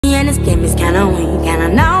this game is kinda weak, and I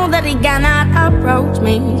know that he cannot approach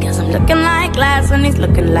me, cause I'm looking like glass and he's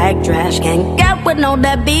looking like trash. Can't get with no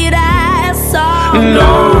deadbeat ass, so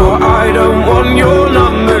no, I don't want your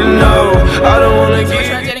number, no, I don't wanna keep...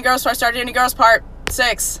 Start Dating Girls Part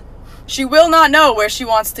 6. She will not know where she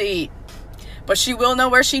wants to eat, but she will know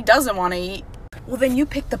where she doesn't want to eat. Well, then you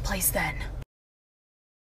pick the place then.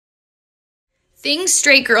 Things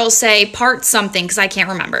straight girls say, part something, because I can't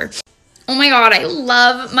remember. Oh my god, I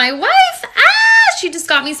love my wife. Ah, she just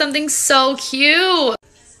got me something so cute.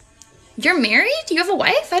 You're married? You have a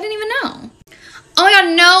wife? I didn't even know. Oh my god,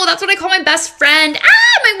 no, that's what I call my best friend.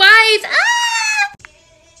 Ah, my wife. Ah.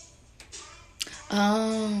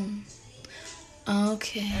 Oh,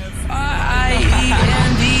 okay.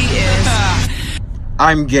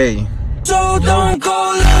 I'm gay. So don't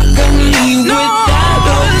go look at me with that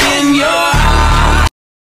look in your eye.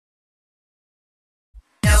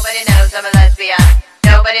 Nobody knows I'm a lesbian.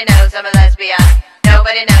 Nobody knows I'm a lesbian.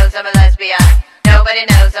 Nobody knows I'm a lesbian. Nobody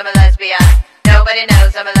knows I'm a lesbian. Nobody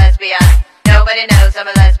knows I'm a lesbian. Nobody knows I'm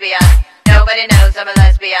a lesbian. Nobody knows I'm a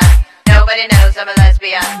lesbian. Nobody knows I'm a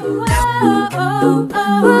lesbian. whoa,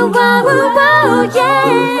 whoa, whoa, whoa, whoa,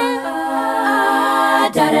 yeah.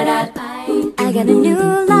 I got a new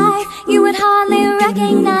life, you would hardly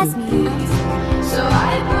recognize me. So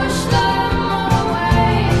I push them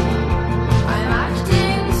away. I'm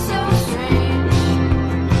acting so strange.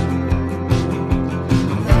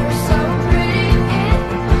 They're so pretty, it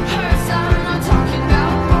hurts. I'm not talking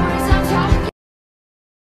about boys, I'm talking.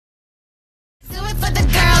 Do it for the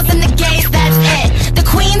girls and the gays, that's it. The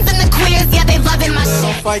queens and the queers, yeah, they loving my shit.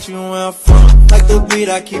 I'll fight you where I'm from. Like the beat,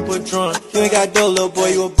 I keep her drunk. You ain't got dough, little boy,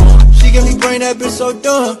 you a bum. She give me brain, that bitch so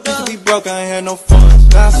dumb. Used to be broke, I ain't had no fun.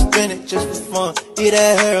 Now I spend it just for fun. Eat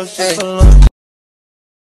that hair, just for lunch.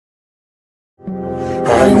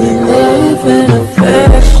 I need love and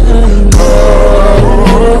affection.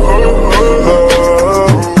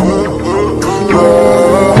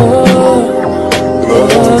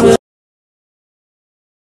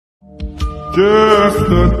 Just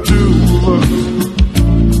the two of us.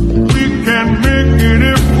 We can make it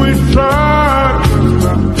if we try.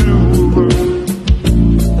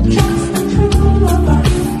 Just the two of us.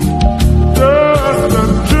 Just the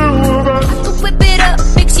two of us. I could whip it up,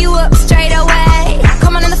 fix you up straight away.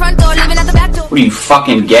 Come on in the front door, leaving at the back door. What are you,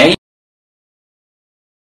 fucking gay?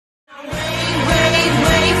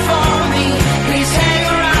 Wait for me. Please hang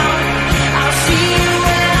around. I'll see you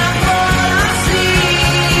when I fall asleep.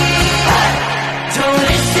 Don't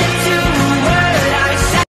listen to a word I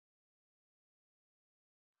say.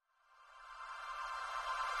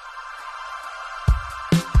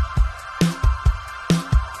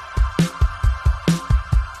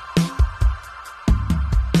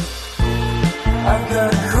 I've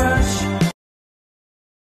got a crush.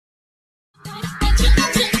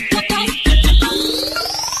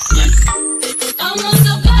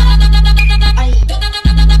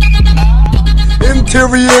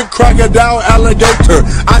 Interior crocodile alligator.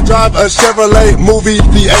 I drive a Chevrolet movie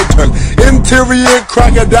theater. Interior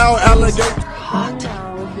crocodile alligator. Hot.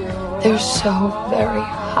 They're so very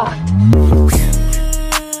hot.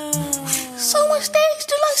 So much stage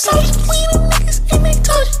to like sauce. We them niggas ain't make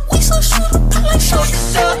touch. We so shoot up, I like shots.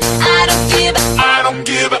 So I don't give it. I don't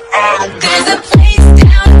give it. I don't give There's a place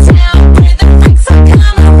downtown where the freaks are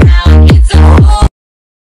coming around. It's a whole.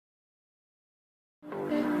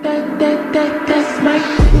 That's my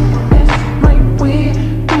way.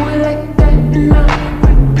 Do it like that and I'll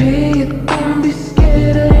repeat. Don't be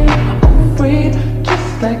scared, I ain't afraid.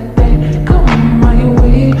 Just like that, come my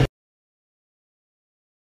way.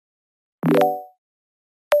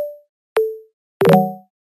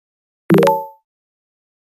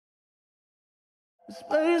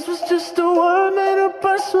 Space was just a word made up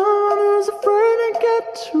by someone who was afraid to get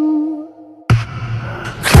too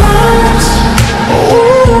close.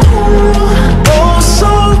 Oh,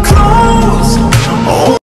 so close.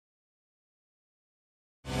 Oh.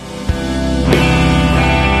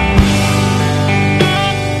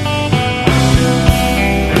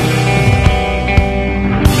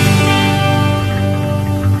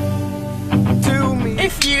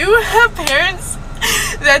 If you have parents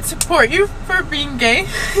that support you for being gay,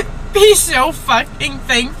 be so fucking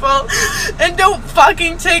thankful and don't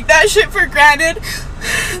fucking take that shit for granted.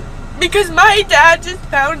 Because my dad just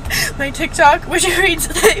found my TikTok, which reads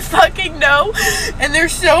they fucking know, and they're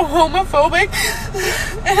so homophobic,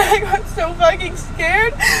 and I got so fucking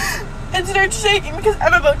scared and started shaking because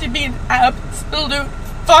I'm about to be an absolute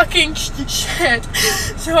fucking shit.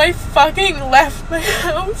 So I fucking left my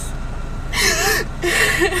house.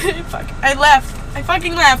 I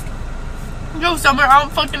fucking left. go somewhere. I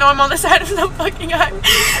don't fucking know. I'm on the side of the fucking highway,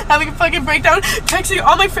 having a fucking breakdown, texting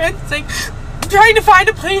all my friends, saying, trying to find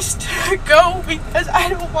a place to go because I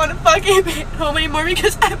don't want to fucking be at home anymore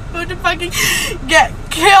because I'm about to fucking get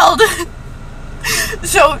killed.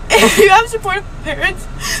 So if you have supportive parents,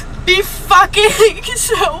 be fucking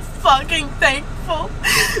so fucking thankful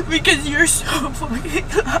because you're so fucking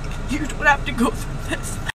lucky you don't have to go through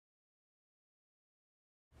this.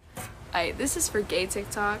 This is for gay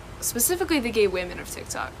TikTok, specifically the gay women of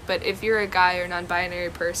TikTok, but if you're a guy or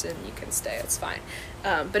non-binary person, you can stay, it's fine.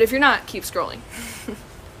 But if you're not, keep scrolling.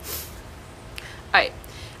 Alright,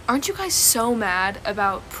 aren't you guys so mad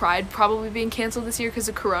about Pride probably being canceled this year because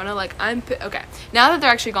of Corona? Like, okay, now that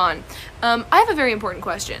they're actually gone, I have a very important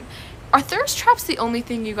question. Are thirst traps the only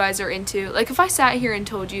thing you guys are into? Like, if I sat here and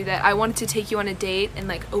told you that I wanted to take you on a date and,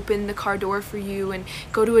 like, open the car door for you and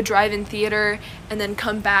go to a drive-in theater and then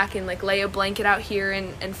come back and, like, lay a blanket out here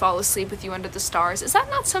and fall asleep with you under the stars, is that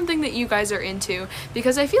not something that you guys are into?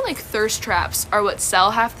 Because I feel like thirst traps are what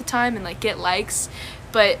sell half the time and, like, get likes.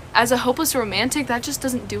 But as a hopeless romantic, that just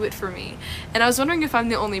doesn't do it for me. And I was wondering if I'm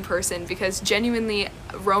the only person, because genuinely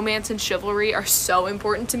romance and chivalry are so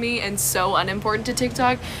important to me and so unimportant to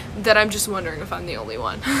TikTok that I'm just wondering if I'm the only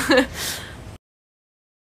one.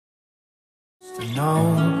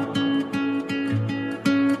 No.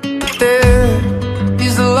 There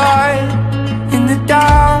is a light in the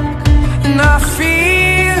dark, and I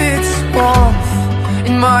feel its warmth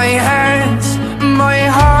in my hands, my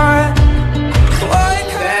heart.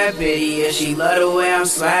 Yeah, she love the way I'm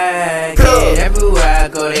slacking. Everywhere I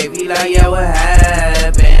go, they be like, yeah, what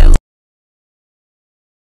happened?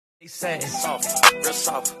 They satin,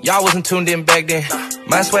 y'all wasn't tuned in back then.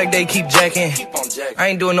 My swag, they keep jacking. I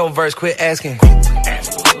ain't doing no verse, quit asking.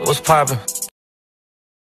 What's poppin'?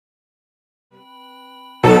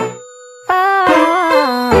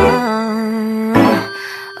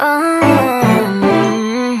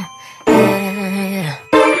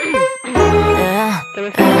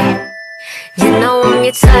 You know I'm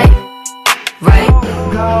your type, right?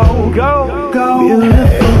 Go, go, go,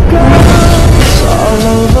 beautiful girls all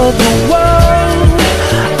over the world.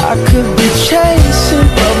 I could be chasing,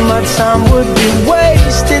 but my time would be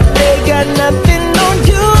wasted. They got nothing on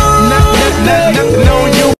you, nothing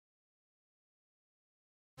on you.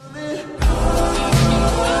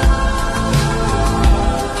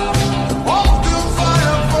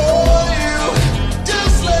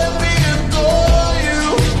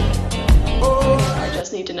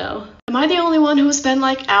 To know. Am I the only one who spend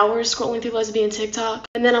like hours scrolling through lesbian TikTok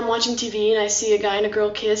and then I'm watching TV and I see a guy and a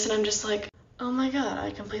girl kiss and I'm just like, oh my god,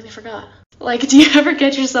 I completely forgot. Like, do you ever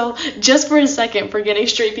catch yourself just for a second forgetting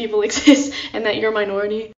straight people exist and that you're a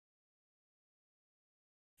minority?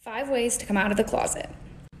 5 ways to come out of the closet.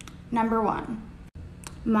 Number 1,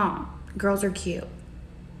 Mom, girls are cute.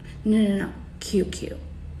 No, cute.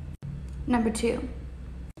 Number 2,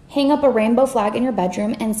 hang up a rainbow flag in your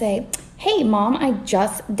bedroom and say, hey Mom, I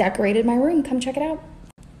just decorated my room, come check it out.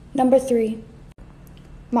 Number 3,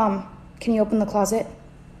 Mom, can you open the closet?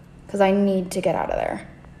 Because I need to get out of there.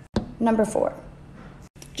 Number 4,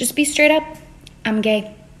 just be straight up, I'm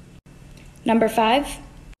gay. Number 5,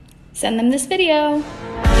 send them this video.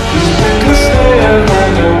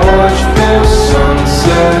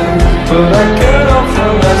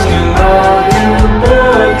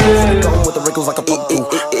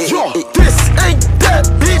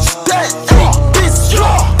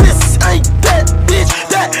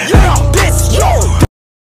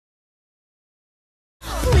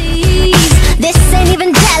 This ain't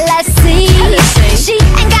even jealousy. She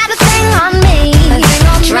ain't got a thing on me.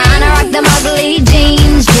 Trying to rock them ugly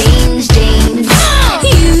jeans.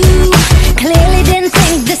 You clearly didn't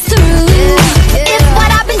think this through. It's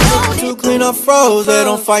what I've been doing. To clean up froze, they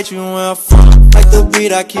don't fight you where I'm from. Like the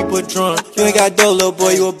beat, I keep it drunk. You ain't got dough, little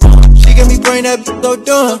boy, you a bum. She get me brain that bitch so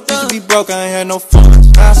dumb. Used to be broke, I ain't had no fun.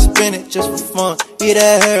 I spin it just for fun. Eat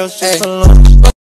that hair, just for lunch.